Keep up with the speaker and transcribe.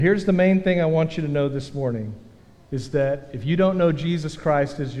Here's the main thing I want you to know this morning, is that if you don't know Jesus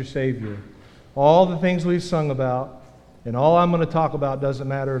Christ as your Savior, all the things we've sung about and all I'm going to talk about doesn't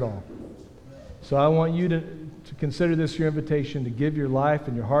matter at all. So I want you to consider this your invitation to give your life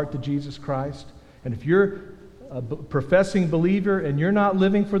and your heart to Jesus Christ. And if you're a professing believer and you're not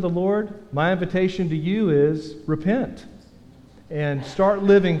living for the Lord, my invitation to you is repent and start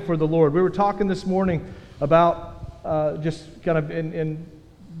living for the Lord. We were talking this morning about just kind of in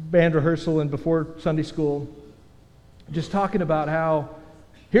band rehearsal and before Sunday school, just talking about how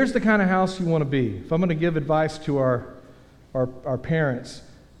here's the kind of house you want to be. If I'm going to give advice to our parents,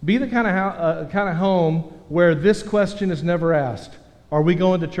 be the kind of home where this question is never asked. Are we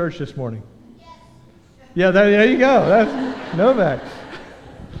going to church this morning? Yeah, there you go. That's Novak.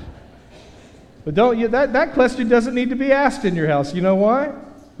 But that question doesn't need to be asked in your house. You know why?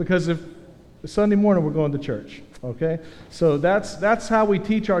 Because if Sunday morning we're going to church. Okay? So that's how we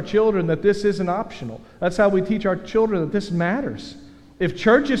teach our children that this isn't optional. That's how we teach our children that this matters. If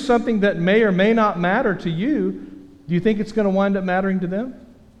church is something that may or may not matter to you, do you think it's going to wind up mattering to them?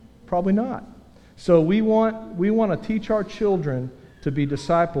 Probably not. So we want to teach our children to be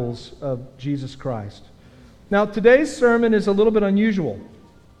disciples of Jesus Christ. Now, today's sermon is a little bit unusual.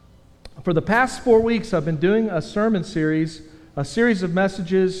 For the past 4 weeks, I've been doing a sermon series, a series of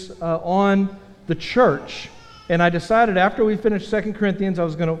messages on the church. And I decided after we finished 2 Corinthians, I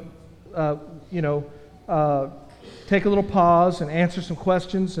was going to, take a little pause and answer some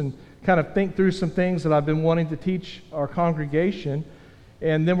questions and kind of think through some things that I've been wanting to teach our congregation.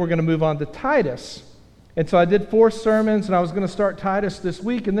 And then we're going to move on to Titus. And so I did 4 sermons, and I was going to start Titus this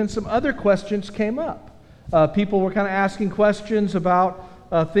week, and then some other questions came up. People were kind of asking questions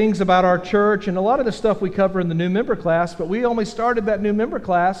about things about our church, and a lot of the stuff we cover in the new member class, but we only started that new member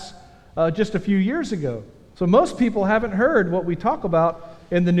class just a few years ago. So most people haven't heard what we talk about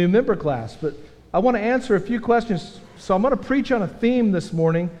in the new member class. But I want to answer a few questions. So I'm going to preach on a theme this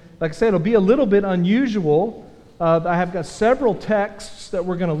morning. Like I said, it'll be a little bit unusual. I have got several texts that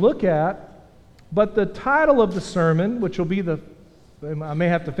we're going to look at. But the title of the sermon, which will be I may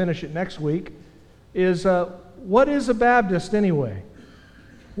have to finish it next week, is what is a Baptist anyway?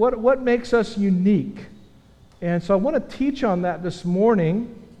 What makes us unique? And so I want to teach on that this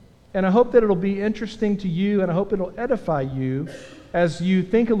morning. And I hope that it'll be interesting to you, and I hope it'll edify you as you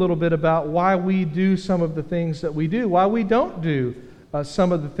think a little bit about why we do some of the things that we do, why we don't do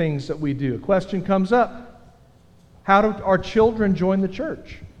some of the things that we do. A question comes up, how do our children join the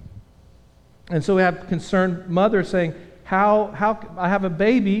church? And so we have concerned mothers saying, how I have a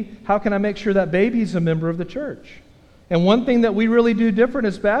baby, how can I make sure that baby's a member of the church? And one thing that we really do different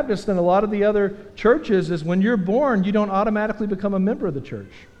as Baptists than a lot of the other churches is when you're born, you don't automatically become a member of the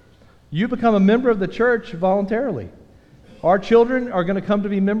church. You become a member of the church voluntarily. Our children are going to come to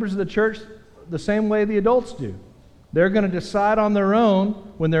be members of the church the same way the adults do. They're going to decide on their own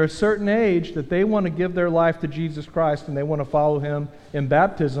when they're a certain age that they want to give their life to Jesus Christ and they want to follow Him in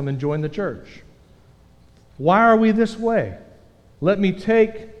baptism and join the church. Why are we this way? Let me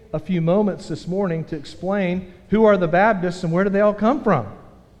take a few moments this morning to explain who are the Baptists and where do they all come from.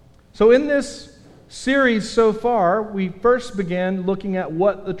 So in this series so far, we first began looking at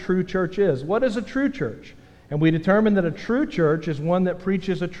what the true church is. What is a true church? And we determined that a true church is one that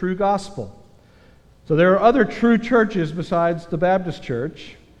preaches a true gospel. So there are other true churches besides the Baptist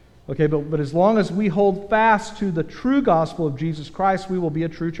church. Okay, but as long as we hold fast to the true gospel of Jesus Christ, we will be a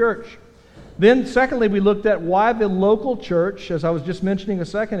true church. Then secondly, we looked at why the local church, as I was just mentioning a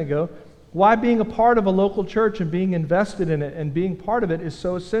second ago, why being a part of a local church and being invested in it and being part of it is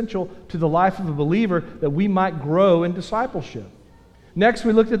so essential to the life of a believer that we might grow in discipleship. Next,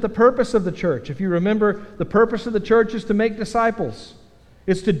 we looked at the purpose of the church. If you remember, the purpose of the church is to make disciples.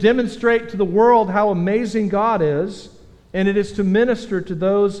 It's to demonstrate to the world how amazing God is, and it is to minister to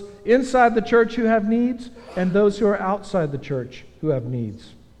those inside the church who have needs and those who are outside the church who have needs.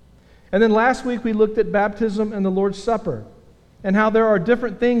 And then last week, we looked at baptism and the Lord's Supper, and how there are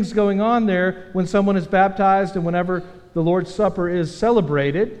different things going on there when someone is baptized and whenever the Lord's Supper is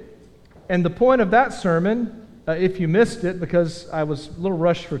celebrated. And the point of that sermon, if you missed it, because I was a little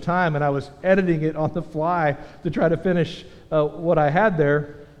rushed for time and I was editing it on the fly to try to finish what I had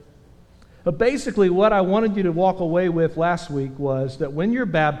there. But basically what I wanted you to walk away with last week was that when you're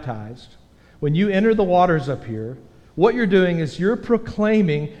baptized, when you enter the waters up here, what you're doing is you're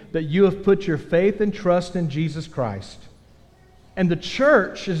proclaiming that you have put your faith and trust in Jesus Christ. And the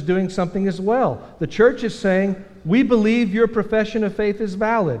church is doing something as well. The church is saying, we believe your profession of faith is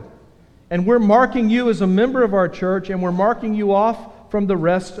valid. And we're marking you as a member of our church, and we're marking you off from the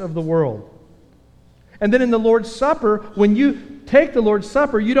rest of the world. And then in the Lord's Supper, when you take the Lord's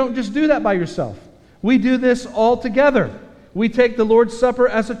Supper, you don't just do that by yourself. We do this all together. We take the Lord's Supper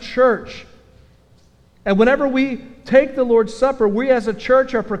as a church. And whenever we take the Lord's Supper, we as a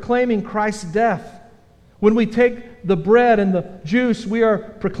church are proclaiming Christ's death. When we take the bread and the juice, we are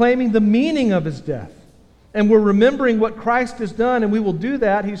proclaiming the meaning of his death. And we're remembering what Christ has done, and we will do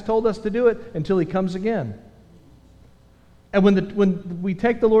that. He's told us to do it until he comes again. And when we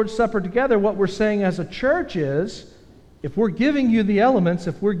take the Lord's Supper together, what we're saying as a church is, if we're giving you the elements,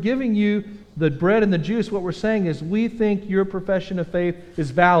 if we're giving you the bread and the juice, what we're saying is we think your profession of faith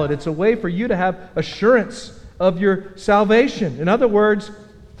is valid. It's a way for you to have assurance of your salvation. In other words,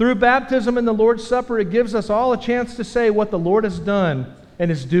 through baptism and the Lord's Supper, it gives us all a chance to say what the Lord has done and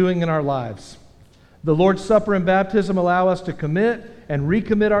is doing in our lives. The Lord's Supper and baptism allow us to commit and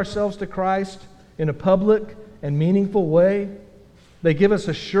recommit ourselves to Christ in a public and meaningful way. They give us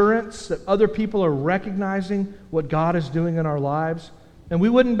assurance that other people are recognizing what God is doing in our lives. And we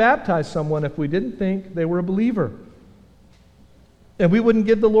wouldn't baptize someone if we didn't think they were a believer. And we wouldn't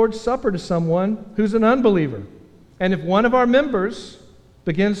give the Lord's Supper to someone who's an unbeliever. And if one of our members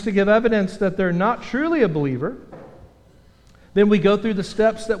begins to give evidence that they're not truly a believer, then we go through the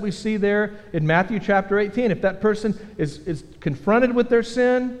steps that we see there in Matthew chapter 18. If that person is confronted with their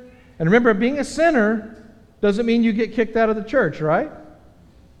sin, and remember, being a sinner doesn't mean you get kicked out of the church, right?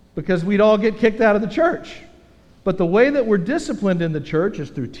 Because we'd all get kicked out of the church. But the way that we're disciplined in the church is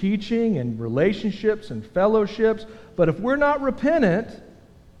through teaching and relationships and fellowships. But if we're not repentant,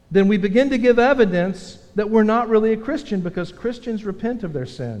 then we begin to give evidence that we're not really a Christian, because Christians repent of their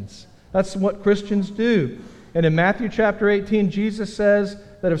sins. That's what Christians do. And in Matthew chapter 18, Jesus says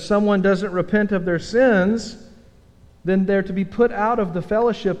that if someone doesn't repent of their sins, then they're to be put out of the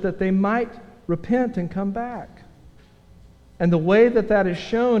fellowship, that they might repent and come back. And the way that that is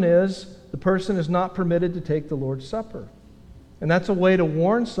shown is the person is not permitted to take the Lord's Supper. And that's a way to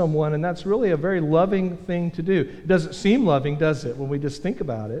warn someone, and that's really a very loving thing to do. It doesn't seem loving, does it, when we just think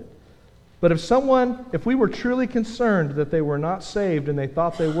about it? But if we were truly concerned that they were not saved and they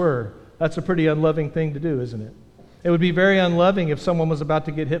thought they were, that's a pretty unloving thing to do, isn't it? It would be very unloving if someone was about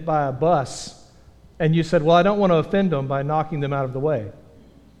to get hit by a bus and you said, well, I don't want to offend them by knocking them out of the way.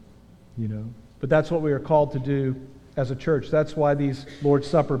 But that's what we are called to do as a church. That's why these Lord's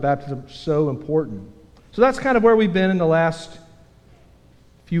Supper baptisms are so important. So that's kind of where we've been in the last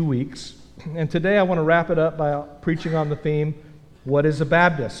few weeks. And today I want to wrap it up by preaching on the theme, what is a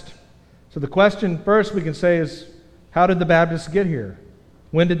Baptist? So the question first we can say is, how did the Baptists get here?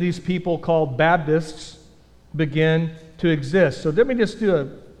 When did these people called Baptists begin to exist? So let me just do a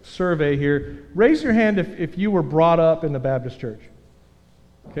survey here. Raise your hand if you were brought up in the Baptist church.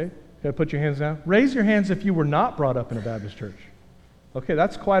 Okay? Put your hands down. Raise your hands if you were not brought up in a Baptist church. Okay,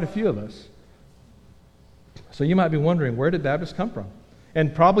 that's quite a few of us. So you might be wondering, where did Baptists come from?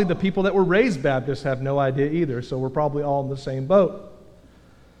 And probably the people that were raised Baptists have no idea either, so we're probably all in the same boat.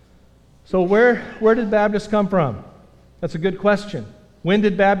 So where did Baptists come from? That's a good question. When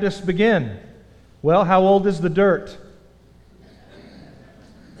did Baptists begin? Well, how old is the dirt?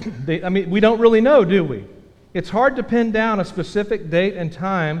 We don't really know, do we? It's hard to pin down a specific date and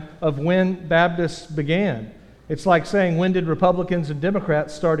time of when Baptists began. It's like saying, when did Republicans and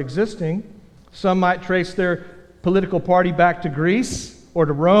Democrats start existing? Some might trace their political party back to Greece, or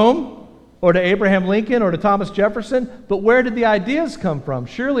to Rome, or to Abraham Lincoln, or to Thomas Jefferson. But where did the ideas come from?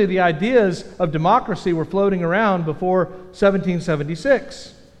 Surely the ideas of democracy were floating around before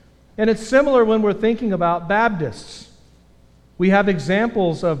 1776. And it's similar when we're thinking about Baptists. We have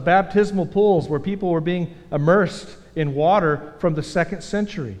examples of baptismal pools where people were being immersed in water from the 2nd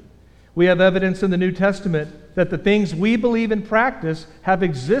century. We have evidence in the New Testament that the things we believe and practice have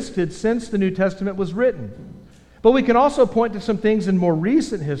existed since the New Testament was written. But we can also point to some things in more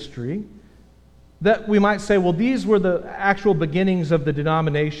recent history that we might say, well, these were the actual beginnings of the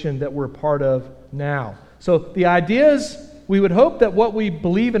denomination that we're part of now. So the idea is, we would hope that what we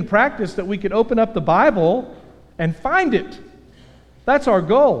believe and practice, that we could open up the Bible and find it. That's our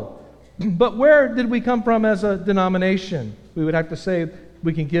goal. But where did we come from as a denomination? We would have to say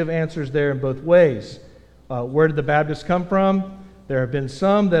we can give answers there in both ways. Where did the Baptists come from? There have been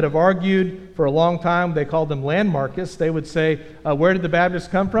some that have argued for a long time. They called them landmarkists. They would say, where did the Baptists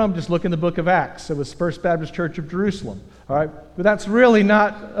come from? Just look in the book of Acts. It was First Baptist Church of Jerusalem. All right, but that's really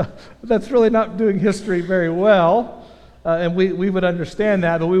not doing history very well. And we would understand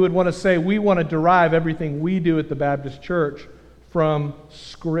that, but we would want to say we want to derive everything we do at the Baptist Church from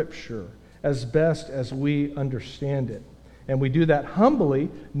Scripture as best as we understand it. And we do that humbly,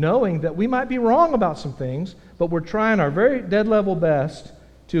 knowing that we might be wrong about some things, but we're trying our very dead level best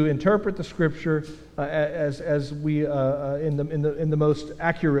to interpret the Scripture as we in the most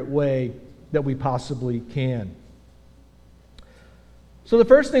accurate way that we possibly can. So the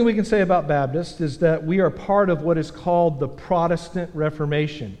first thing we can say about Baptists is that we are part of what is called the Protestant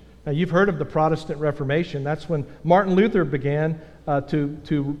Reformation. Now, you've heard of the Protestant Reformation. That's when Martin Luther began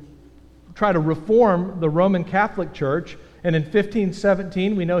to try to reform the Roman Catholic Church. And in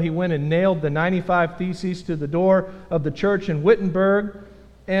 1517, we know he went and nailed the 95 Theses to the door of the church in Wittenberg.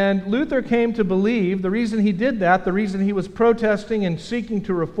 And Luther came to believe, the reason he did that, the reason he was protesting and seeking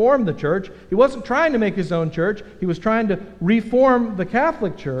to reform the church, he wasn't trying to make his own church, he was trying to reform the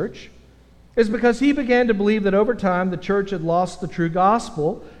Catholic Church, is because he began to believe that over time the church had lost the true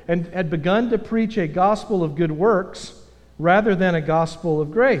gospel and had begun to preach a gospel of good works rather than a gospel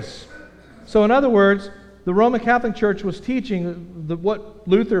of grace. So in other words, the Roman Catholic Church was teaching what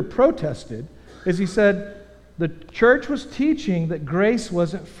Luther protested, is he said, the church was teaching that grace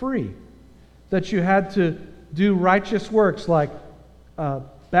wasn't free, that you had to do righteous works like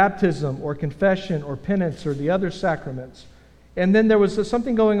baptism or confession or penance or the other sacraments. And then there was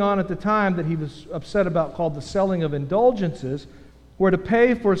something going on at the time that he was upset about called the selling of indulgences, where to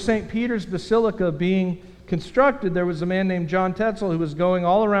pay for St. Peter's Basilica being constructed, there was a man named John Tetzel who was going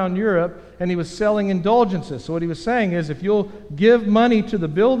all around Europe and he was selling indulgences. So what he was saying is, if you'll give money to the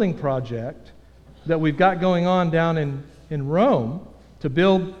building project that we've got going on down in Rome to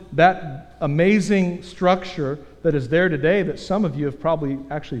build that amazing structure that is there today that some of you have probably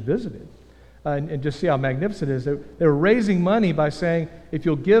actually visited, and just see how magnificent it is. They were raising money by saying, if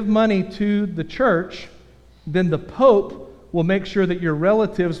you'll give money to the church, then the Pope will make sure that your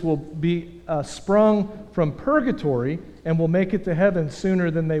relatives will be sprung from purgatory and will make it to heaven sooner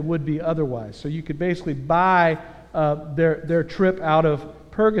than they would be otherwise. So you could basically buy their trip out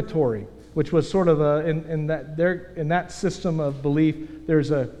of purgatory, which was sort of in that system of belief,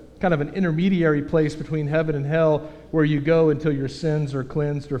 there's a kind of an intermediary place between heaven and hell where you go until your sins are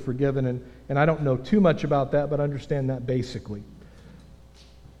cleansed or forgiven. And I don't know too much about that, but I understand that basically.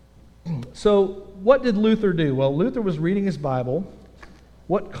 So what did Luther do? Well, Luther was reading his Bible.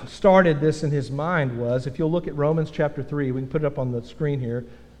 What started this in his mind was, if you'll look at Romans chapter 3, we can put it up on the screen here.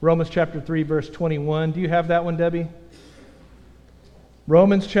 Romans chapter 3, verse 21. Do you have that one, Debbie?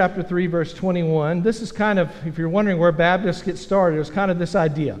 Romans chapter 3, verse 21. This is kind of, if you're wondering where Baptists get started, it was kind of this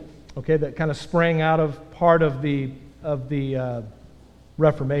idea, okay, that kind of sprang out of part of the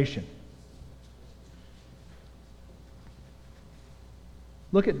Reformation.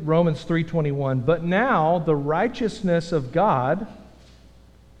 Look at Romans 3:21. But now the righteousness of God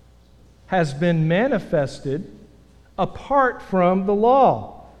has been manifested apart from the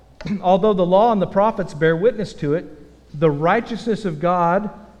law. Although the law and the prophets bear witness to it, the righteousness of God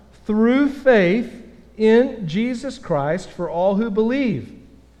through faith in Jesus Christ for all who believe.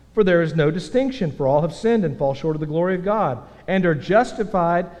 For there is no distinction, for all have sinned and fall short of the glory of God, and are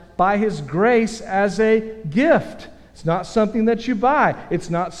justified by His grace as a gift. It's not something that you buy. It's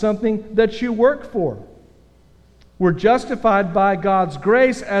not something that you work for. We're justified by God's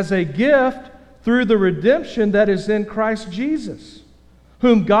grace as a gift through the redemption that is in Christ Jesus,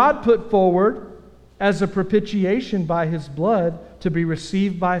 whom God put forward as a propitiation by His blood to be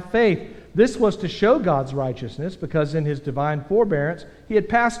received by faith. This was to show God's righteousness, because in His divine forbearance He had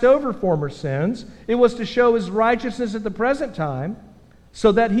passed over former sins. It was to show His righteousness at the present time,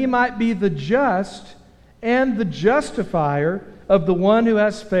 so that He might be the just and the justifier of the one who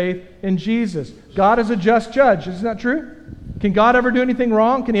has faith in Jesus. God is a just judge. Isn't that true? Can God ever do anything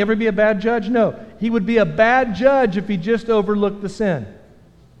wrong? Can He ever be a bad judge? No. He would be a bad judge if He just overlooked the sin.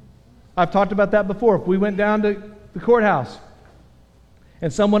 I've talked about that before. If we went down to the courthouse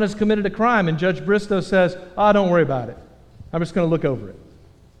and someone has committed a crime and Judge Bristow says, don't worry about it. I'm just going to look over it.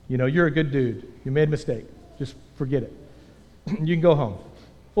 You know, you're a good dude. You made a mistake. Just forget it. You can go home.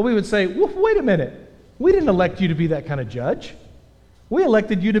 Well, we would say, wait a minute. We didn't elect you to be that kind of judge. We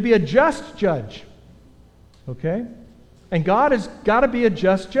elected you to be a just judge. Okay? And God has got to be a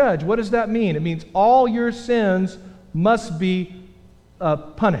just judge. What does that mean? It means all your sins must be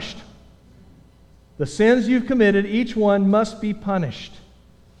punished. The sins you've committed, each one must be punished.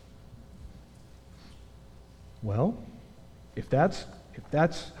 Well, if that's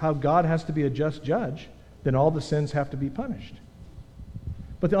how God has to be a just judge, then all the sins have to be punished.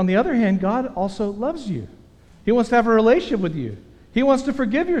 But on the other hand, God also loves you. He wants to have a relationship with you. He wants to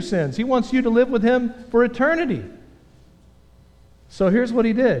forgive your sins. He wants you to live with Him for eternity. So here's what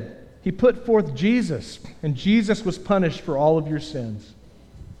He did. He put forth Jesus, and Jesus was punished for all of your sins.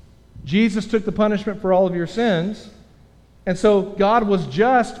 Jesus took the punishment for all of your sins, and so God was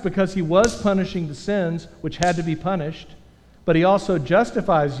just because He was punishing the sins which had to be punished, But he also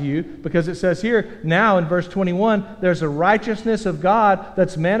justifies you because it says here, now in verse 21, there's a righteousness of God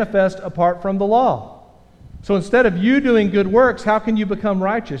that's manifest apart from the law. So instead of you doing good works, how can you become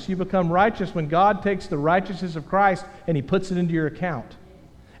righteous? You become righteous when God takes the righteousness of Christ and he puts it into your account.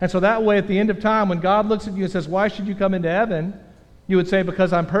 And so that way, at the end of time, when God looks at you and says, why should you come into heaven? You would say,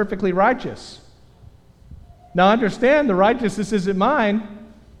 because I'm perfectly righteous. Now understand, the righteousness isn't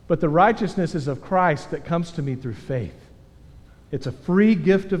mine, but the righteousness is of Christ that comes to me through faith. It's a free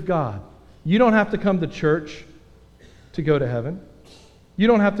gift of God. You don't have to come to church to go to heaven. You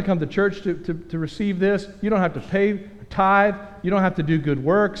don't have to come to church to receive this. You don't have to pay tithe. You don't have to do good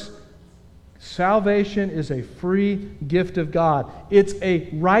works. Salvation is a free gift of God. It's a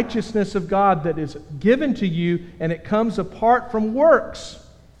righteousness of God that is given to you, and it comes apart from works.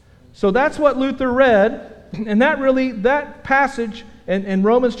 So that's what Luther read, and that passage in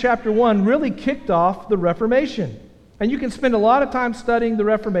Romans chapter 1 really kicked off the Reformation. And you can spend a lot of time studying the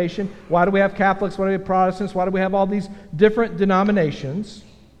Reformation. Why do we have Catholics? Why do we have Protestants? Why do we have all these different denominations?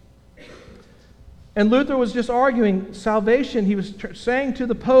 And Luther was just arguing salvation. He was saying to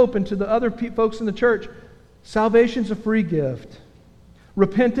the Pope and to the other folks in the church, salvation's a free gift.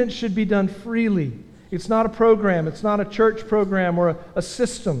 Repentance should be done freely. It's not a program. It's not a church program or a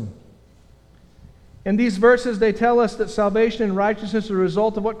system. In these verses, they tell us that salvation and righteousness are a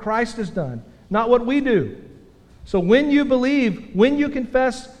result of what Christ has done, not what we do. So when you believe, when you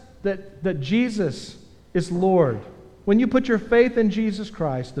confess that Jesus is Lord, when you put your faith in Jesus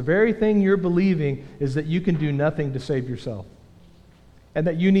Christ, the very thing you're believing is that you can do nothing to save yourself. And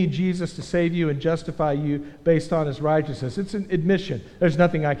that you need Jesus to save you and justify you based on his righteousness. It's an admission. There's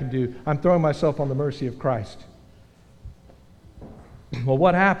nothing I can do. I'm throwing myself on the mercy of Christ. Well,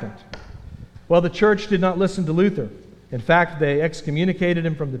 what happened? Well, the church did not listen to Luther. In fact, they excommunicated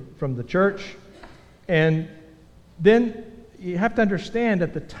him from the church. And then you have to understand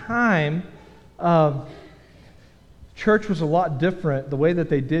at the time, church was a lot different. The way that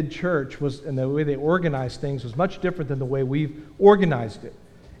they did church and the way they organized things was much different than the way we've organized it.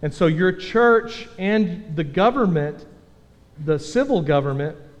 And so your church and the government, the civil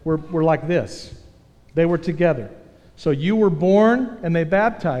government, were like this. They were together. So you were born and they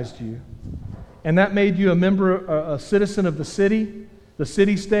baptized you. And that made you a citizen of the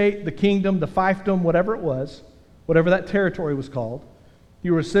city-state, the kingdom, the fiefdom, whatever it was. Whatever that territory was called.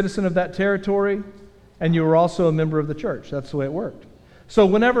 You were a citizen of that territory, and you were also a member of the church. That's the way it worked. So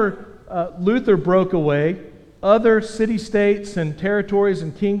whenever Luther broke away, other city-states and territories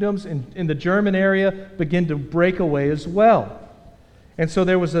and kingdoms in the German area began to break away as well. And so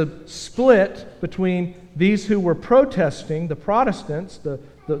there was a split between these who were protesting, the Protestants, the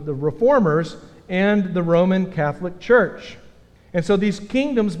Reformers, and the Roman Catholic Church. And so these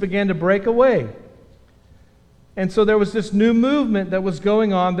kingdoms began to break away. And so there was this new movement that was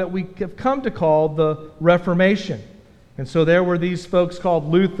going on that we have come to call the Reformation. And so there were these folks called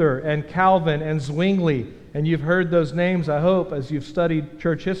Luther and Calvin and Zwingli. And you've heard those names, I hope, as you've studied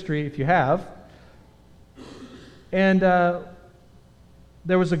church history, if you have. And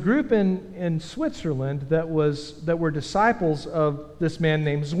there was a group in Switzerland that were disciples of this man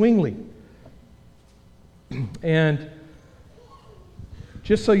named Zwingli. And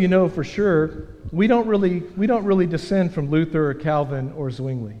just so you know for sure, we don't really descend from Luther or Calvin or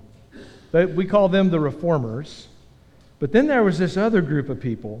Zwingli. We call them the Reformers. But then there was this other group of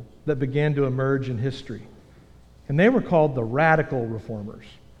people that began to emerge in history. And they were called the Radical Reformers.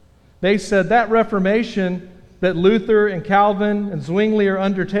 They said that Reformation that Luther and Calvin and Zwingli are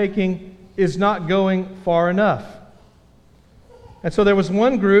undertaking is not going far enough. And so there was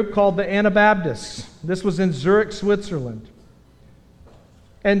one group called the Anabaptists. This was in Zurich, Switzerland.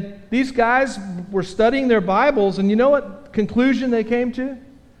 And these guys were studying their Bibles, and you know what conclusion they came to?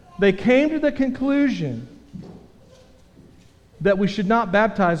 They came to the conclusion that we should not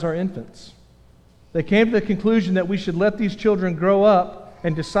baptize our infants. They came to the conclusion that we should let these children grow up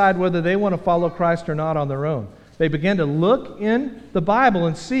and decide whether they want to follow Christ or not on their own. They began to look in the Bible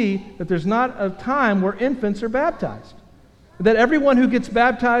and see that there's not a time where infants are baptized. That everyone who gets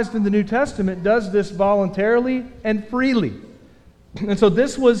baptized in the New Testament does this voluntarily and freely. And so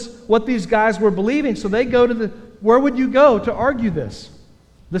this was what these guys were believing. So they go to where would you go to argue this?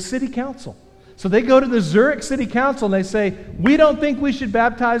 The city council. So they go to the Zurich City Council and they say, we don't think we should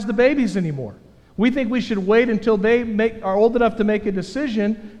baptize the babies anymore. We think we should wait until they are old enough to make a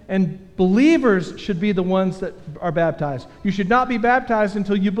decision, and believers should be the ones that are baptized. You should not be baptized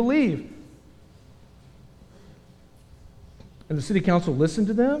until you believe. And the city council listened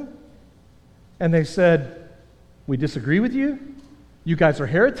to them, and they said, we disagree with you. You guys are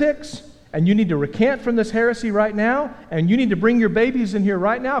heretics, And you need to recant from this heresy right now, and you need to bring your babies in here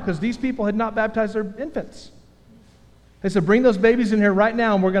right now, because these people had not baptized their infants. They said, bring those babies in here right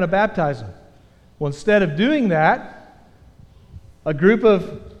now, and we're going to baptize them. Well, instead of doing that, a group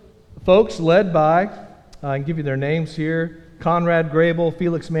of folks led by, I can give you their names here, Conrad Grable,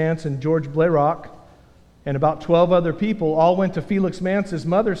 Felix Mance, and George Blayrock, and about 12 other people all went to Felix Mance's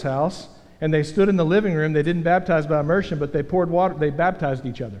mother's house, and they stood in the living room. They didn't baptize by immersion, but they poured water. They baptized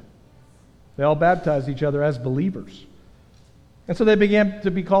each other. They all baptized each other as believers. And so they began to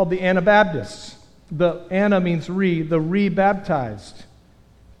be called the Anabaptists. The Ana means the re-baptized.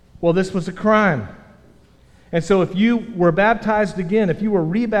 Well, this was a crime. And so if you were baptized again, if you were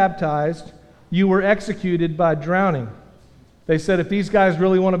re-baptized, you were executed by drowning. They said, if these guys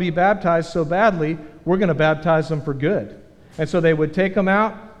really want to be baptized so badly, we're going to baptize them for good. And so they would take them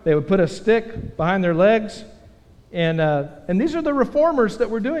out, they would put a stick behind their legs, and these are the reformers that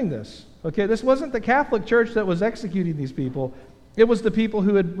were doing this. Okay, this wasn't the Catholic Church that was executing these people. It was the people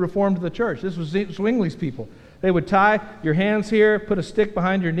who had reformed the church. This was Zwingli's people. They would tie your hands here, put a stick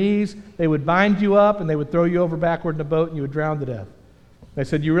behind your knees, they would bind you up, and they would throw you over backward in a boat, and you would drown to death. They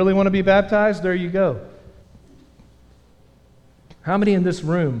said, you really want to be baptized? There you go. How many in this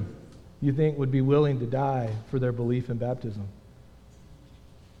room you think would be willing to die for their belief in baptism?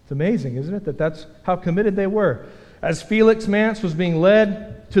 It's amazing, isn't it, that that's how committed they were. As Felix Mance was being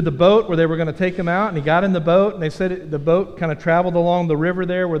led to the boat where they were going to take him out, and he got in the boat, and they said the boat kind of traveled along the river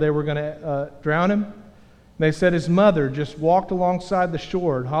there where they were going to drown him. And they said his mother just walked alongside the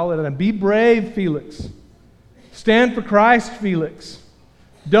shore and hollered at him, be brave, Felix. Stand for Christ, Felix.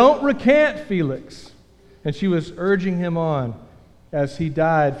 Don't recant, Felix. And she was urging him on as he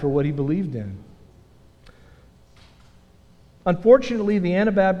died for what he believed in. Unfortunately, the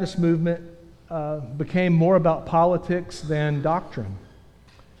Anabaptist movement became more about politics than doctrine.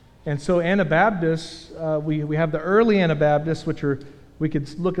 And so Anabaptists, we have the early Anabaptists, which are, we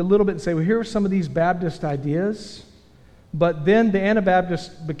could look a little bit and say, well, here are some of these Baptist ideas. But then the Anabaptists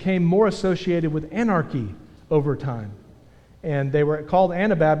became more associated with anarchy over time. And they were called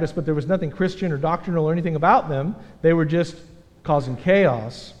Anabaptists, but there was nothing Christian or doctrinal or anything about them. They were just causing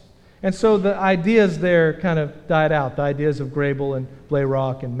chaos. And so the ideas there kind of died out. The ideas of Grable and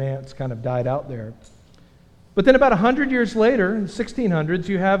Blayrock and Mance kind of died out there. But then about 100 years later, in the 1600s,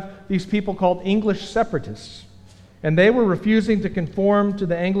 you have these people called English separatists. And they were refusing to conform to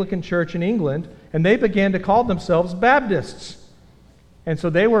the Anglican Church in England, and they began to call themselves Baptists. And so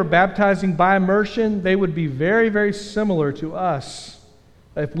they were baptizing by immersion. They would be very, very similar to us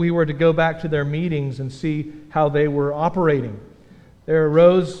if we were to go back to their meetings and see how they were operating. There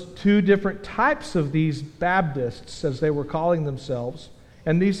arose two different types of these Baptists, as they were calling themselves,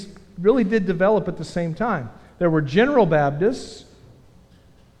 and these really did develop at the same time. There were general Baptists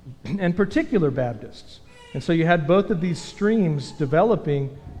and particular Baptists. And so you had both of these streams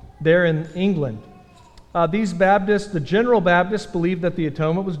developing there in England. These Baptists, the general Baptists, believed that the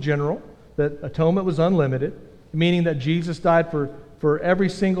atonement was general, that atonement was unlimited, meaning that Jesus died for every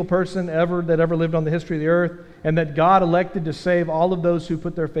single person that ever lived on the history of the earth, and that God elected to save all of those who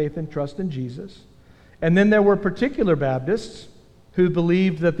put their faith and trust in Jesus. And then there were particular Baptists who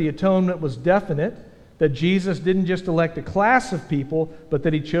believed that the atonement was definite, that Jesus didn't just elect a class of people, but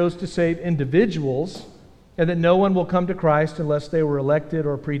that he chose to save individuals, and that no one will come to Christ unless they were elected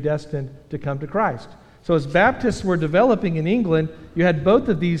or predestined to come to Christ. So as Baptists were developing in England, you had both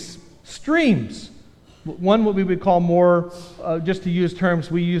of these streams. One what we would call more, just to use terms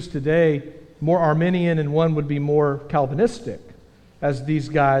we use today, more Arminian, and one would be more Calvinistic, as these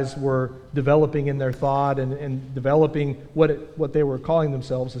guys were developing in their thought and developing what they were calling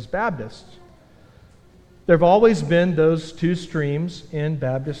themselves as Baptists. There have always been those two streams in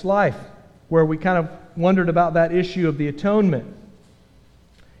Baptist life, where we kind of wondered about that issue of the atonement.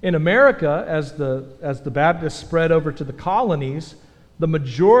 In America, as the Baptists spread over to the colonies, the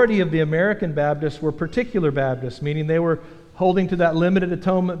majority of the American Baptists were particular Baptists, meaning they were holding to that limited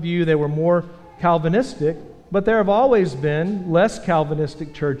atonement view. They were more Calvinistic, but there have always been less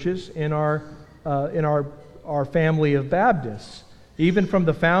Calvinistic churches in our family of Baptists. Even from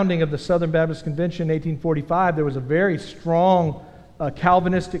the founding of the Southern Baptist Convention in 1845, there was a very strong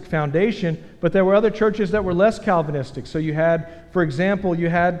Calvinistic foundation, but there were other churches that were less Calvinistic. So you had, for example,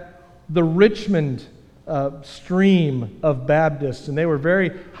 the Richmond stream of Baptists, and they were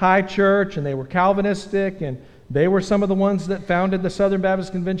very high church, and they were Calvinistic, and they were some of the ones that founded the Southern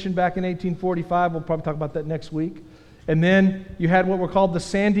Baptist Convention back in 1845. We'll probably talk about that next week. And then you had what were called the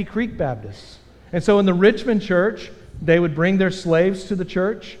Sandy Creek Baptists. And so in the Richmond church, they would bring their slaves to the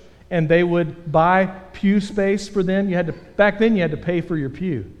church, and they would buy pew space for them. Back then you had to pay for your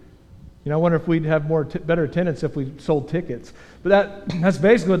pew. I wonder if we'd have better attendance if we sold tickets. But that's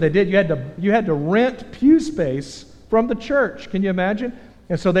basically what they did. You had to rent pew space from the church. Can you imagine?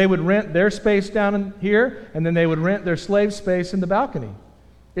 And so they would rent their space down in here, and then they would rent their slave space in the balcony.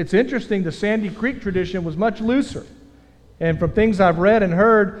 It's interesting, the Sandy Creek tradition was much looser. And from things I've read and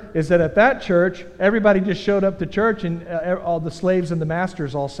heard is that at that church, everybody just showed up to church and all the slaves and the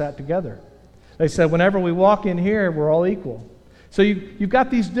masters all sat together. They said, whenever we walk in here, we're all equal. So you've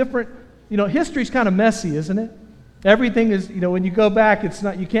got these different, history's kind of messy, isn't it? Everything is, when you go back,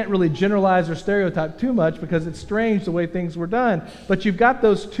 you can't really generalize or stereotype too much because it's strange the way things were done. But you've got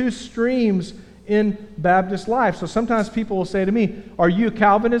those two streams in Baptist life. So sometimes people will say to me, are you a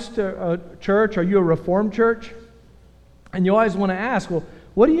Calvinist church? Are you a Reformed church? And you always want to ask, well,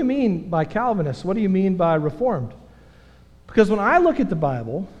 what do you mean by Calvinist? What do you mean by Reformed? Because when I look at the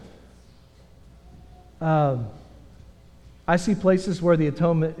Bible, I see places where the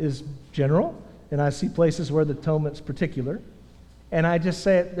atonement is general, and I see places where the atonement's particular. And I just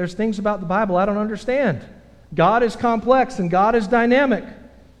say, there's things about the Bible I don't understand. God is complex and God is dynamic.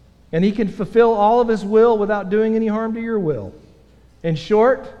 And He can fulfill all of His will without doing any harm to your will. In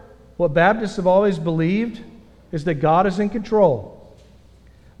short, what Baptists have always believed is that God is in control.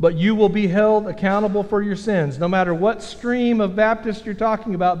 But you will be held accountable for your sins. No matter what stream of Baptists you're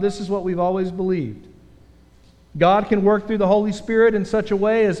talking about, this is what we've always believed. God can work through the Holy Spirit in such a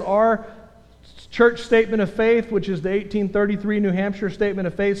way as our church statement of faith, which is the 1833 New Hampshire Statement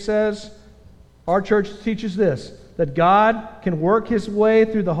of Faith, says. Our church teaches this, that God can work His way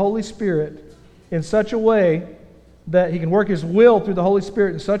through the Holy Spirit in such a way that He can work His will through the Holy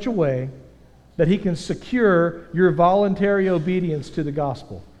Spirit in such a way that He can secure your voluntary obedience to the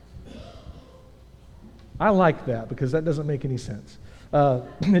gospel. I like that because that doesn't make any sense.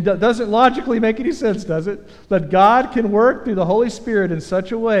 It doesn't logically make any sense, does it? That God can work through the Holy Spirit in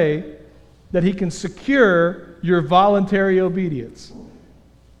such a way that He can secure your voluntary obedience.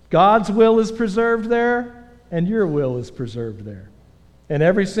 God's will is preserved there, and your will is preserved there. And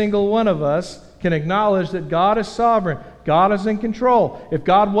every single one of us can acknowledge that God is sovereign. God is in control. If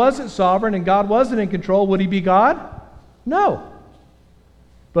God wasn't sovereign and God wasn't in control, would He be God? No.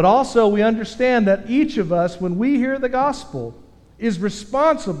 But also we understand that each of us, when we hear the gospel, is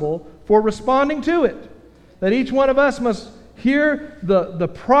responsible for responding to it. That each one of us must hear the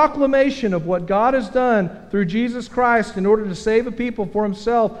proclamation of what God has done through Jesus Christ in order to save a people for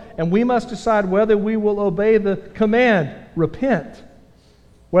Himself, and we must decide whether we will obey the command, repent,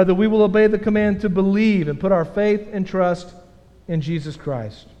 whether we will obey the command to believe and put our faith and trust in Jesus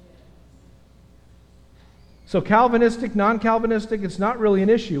Christ. So Calvinistic, non-Calvinistic, it's not really an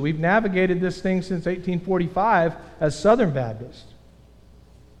issue. We've navigated this thing since 1845 as Southern Baptists.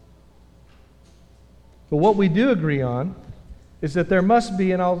 But what we do agree on is that there must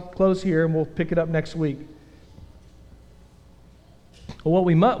be, and I'll close here and we'll pick it up next week. What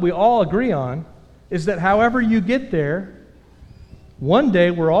we all agree on is that however you get there, one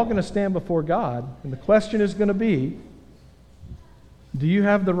day we're all going to stand before God, and the question is going to be, do you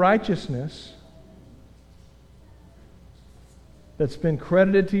have the righteousness that's been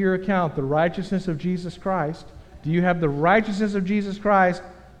credited to your account, the righteousness of Jesus Christ? Do you have the righteousness of Jesus Christ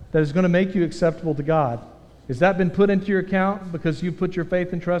that is going to make you acceptable to God? Has that been put into your account because you put your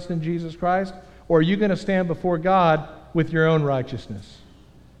faith and trust in Jesus Christ? Or are you going to stand before God with your own righteousness?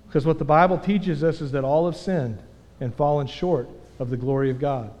 Because what the Bible teaches us is that all have sinned and fallen short of the glory of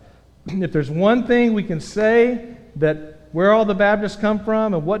God. If there's one thing we can say that where all the Baptists come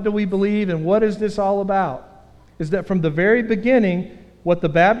from and what do we believe and what is this all about, is that from the very beginning, what the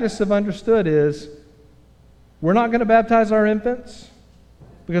Baptists have understood is we're not going to baptize our infants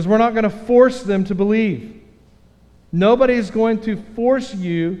because we're not going to force them to believe. Nobody is going to force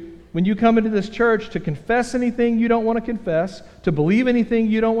you when you come into this church to confess anything you don't want to confess, to believe anything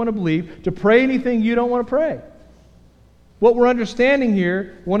you don't want to believe, to pray anything you don't want to pray. What we're understanding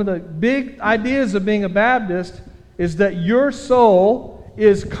here, one of the big ideas of being a Baptist, is that your soul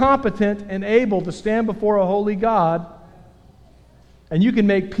is competent and able to stand before a holy God, and you can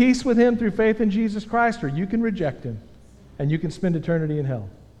make peace with Him through faith in Jesus Christ, or you can reject Him, and you can spend eternity in hell.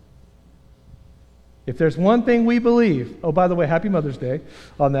 If there's one thing we believe, oh, by the way, Happy Mother's Day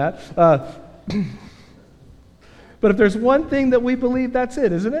on that. But if there's one thing that we believe, that's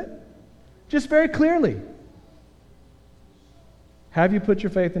it, isn't it? Just very clearly. Have you put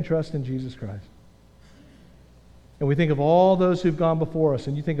your faith and trust in Jesus Christ? And we think of all those who've gone before us,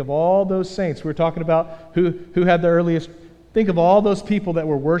 and you think of all those saints. We were talking about who had the earliest. Think of all those people that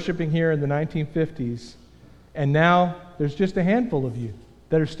were worshiping here in the 1950s, and now there's just a handful of you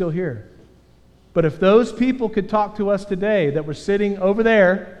that are still here. But if those people could talk to us today that were sitting over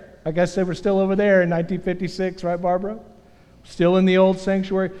there I guess they were still over there in 1956, right, Barbara? Still in the old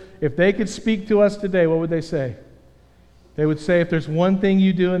sanctuary. If they could speak to us today, what would they say? They would say, if there's one thing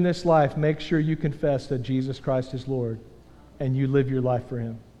you do in this life, make sure you confess that Jesus Christ is Lord and you live your life for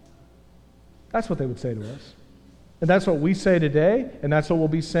Him. That's what they would say to us. And that's what we say today, and that's what we'll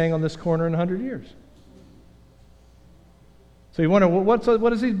be saying on this corner in 100 years. So you wonder, what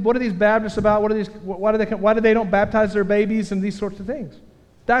are these Baptists about? Why do they don't baptize their babies and these sorts of things?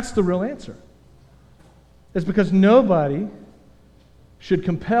 That's the real answer. It's because nobody should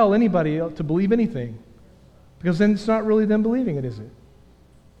compel anybody to believe anything, because then it's not really them believing it, is it?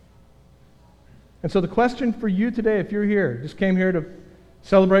 And so the question for you today, if you're here, just came here to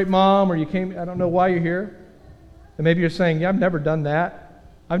celebrate Mom, or you came, I don't know why you're here, and maybe you're saying, yeah, I've never done that.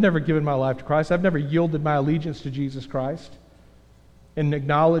 I've never given my life to Christ. I've never yielded my allegiance to Jesus Christ and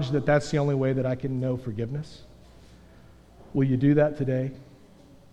acknowledged that that's the only way that I can know forgiveness. Will you do that today?